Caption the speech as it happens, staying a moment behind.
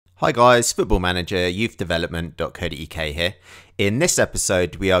Hi guys, Football-ManagerYouthDevelopment.co.uk here. In this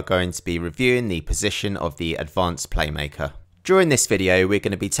episode we are going to be reviewing the position of the advanced playmaker. During this video we're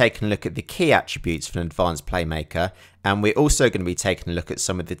going to be taking a look at the key attributes for an advanced playmaker, and we're also going to be taking a look at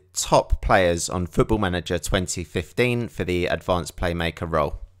some of the top players on Football Manager 2015 for the advanced playmaker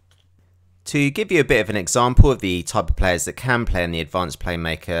role. To give you a bit of an example of the type of players that can play in the advanced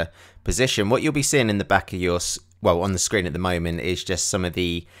playmaker position, what you'll be seeing in the back of your, on the screen at the moment is just some of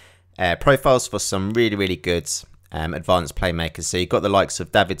the profiles for some really good advanced playmakers. So you've got the likes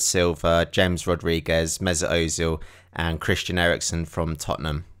of David Silva, James Rodriguez, Mesut Ozil and Christian Eriksen from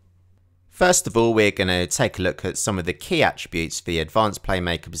Tottenham. First of all, we're going to take a look at some of the key attributes for the advanced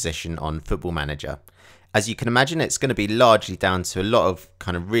playmaker position on Football Manager. As you can imagine, it's going to be largely down to a lot of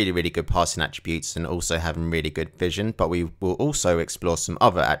kind of really good passing attributes and also having really good vision, but we will also explore some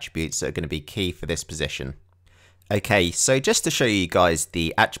other attributes that are going to be key for this position. Okay, so just to show you guys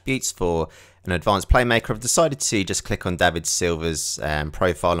the attributes for an advanced playmaker, I've decided to just click on David Silva's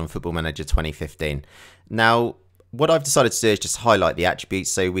profile on Football Manager 2015. Now, what I've decided to do is just highlight the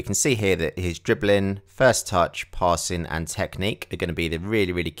attributes, so we can see here that his dribbling, first touch, passing and technique are going to be the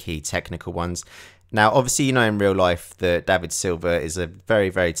really key technical ones. Now, obviously, you know in real life that David Silva is a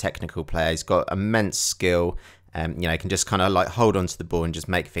very technical player. He's got immense skill, you know, can just kind of like hold on to the ball and just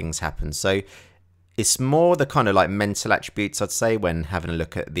make things happen. So it's more the kind of like mental attributes, I'd say, when having a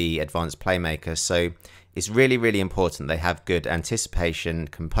look at the advanced playmaker. So it's really important they have good anticipation,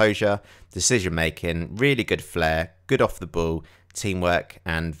 composure, decision making, really good flair, good off the ball, teamwork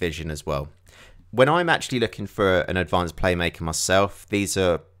and vision as well. When I'm actually looking for an advanced playmaker myself, these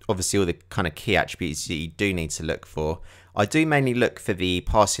are obviously all the kind of key attributes that you do need to look for. I do mainly look for the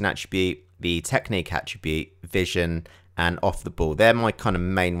passing attribute, the technique attribute, vision and off the ball. They're my kind of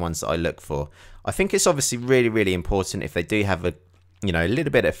main ones that I look for. I think it's obviously really important if they do have a, you know, a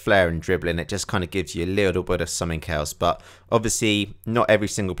little bit of flair and dribbling. It just kind of gives you a little bit of something else. But obviously not every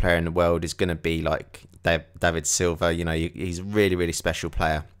single player in the world is going to be like David Silva. You know, he's a really special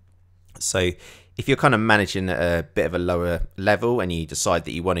player. So if you're kind of managing at a bit of a lower level and you decide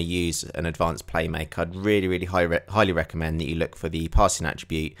that you want to use an advanced playmaker, I'd really highly recommend that you look for the passing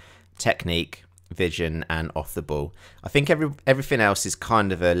attribute, technique, vision and off the ball. I think everything else is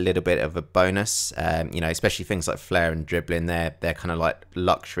kind of a little bit of a bonus, you know, especially things like flair and dribbling. They're kind of like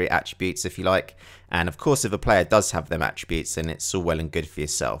luxury attributes, if you like. And of course, if a player does have them attributes, then it's all well and good for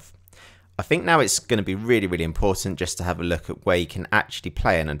yourself. I think now it's going to be really important just to have a look at where you can actually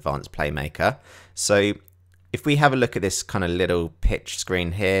play an advanced playmaker. So if we have a look at this kind of little pitch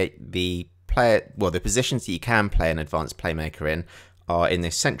screen here, the positions that you can play an advanced playmaker in are in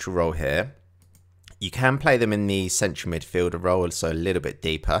this central role here. You can play them in the central midfielder role, so a little bit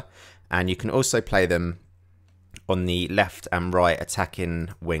deeper, and you can also play them on the left and right attacking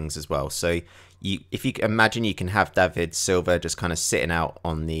wings as well. So if you imagine, you can have David Silva just kind of sitting out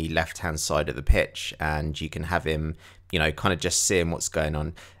on the left hand side of the pitch, and you can have him, you know, kind of just seeing what's going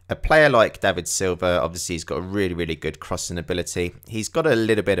on. A player like David Silva, obviously he's got a really good crossing ability. He's got a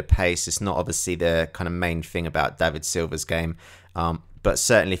little bit of pace. It's not obviously the kind of main thing about David Silva's game, but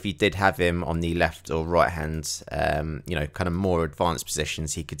certainly if you did have him on the left or right hand, you know, kind of more advanced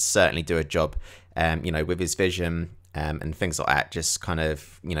positions, he could certainly do a job, you know, with his vision and things like that, just kind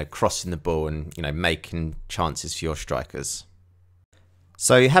of, you know, crossing the ball and, you know, making chances for your strikers.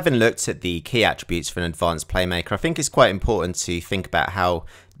 So having looked at the key attributes for an advanced playmaker, I think it's quite important to think about how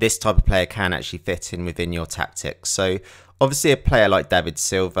this type of player can actually fit in within your tactics. So obviously a player like David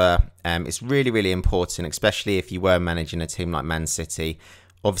Silva, it's really important, especially if you were managing a team like Man City.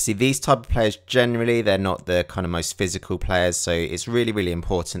 Obviously these type of players, generally they're not the kind of most physical players, so it's really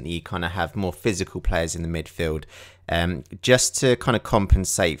important that you kind of have more physical players in the midfield, just to kind of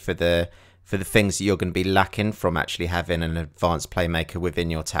compensate for the things that you're going to be lacking from actually having an advanced playmaker within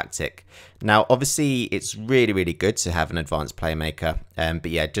your tactic. Now obviously it's really good to have an advanced playmaker,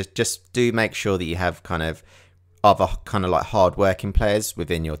 but yeah, just do make sure that you have kind of other kind of like hard working players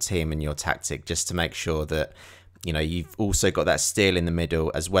within your team and your tactic, just to make sure that, you know, you've also got that steal in the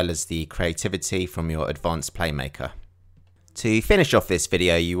middle as well as the creativity from your advanced playmaker. To finish off this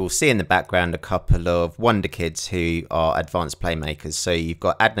video, you will see in the background a couple of wonder kids who are advanced playmakers. So you've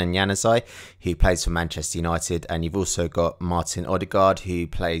got Adnan Januzaj, who plays for Manchester United, and you've also got Martin Odegaard, who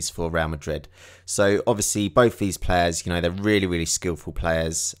plays for Real Madrid. So obviously both these players, you know, they're really skillful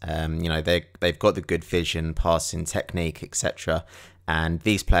players. You know, they've got the good vision, passing technique, etc. And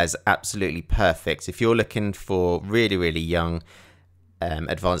these players are absolutely perfect. If you're looking for really young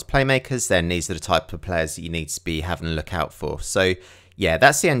advanced playmakers, then these are the type of players that you need to be having a look out for. So yeah,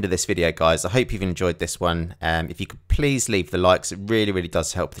 that's the end of this video, guys. I hope you've enjoyed this one. If you could please leave the likes, it really, really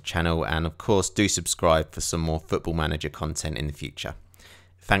does help the channel. And of course, do subscribe for some more Football Manager content in the future.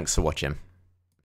 Thanks for watching.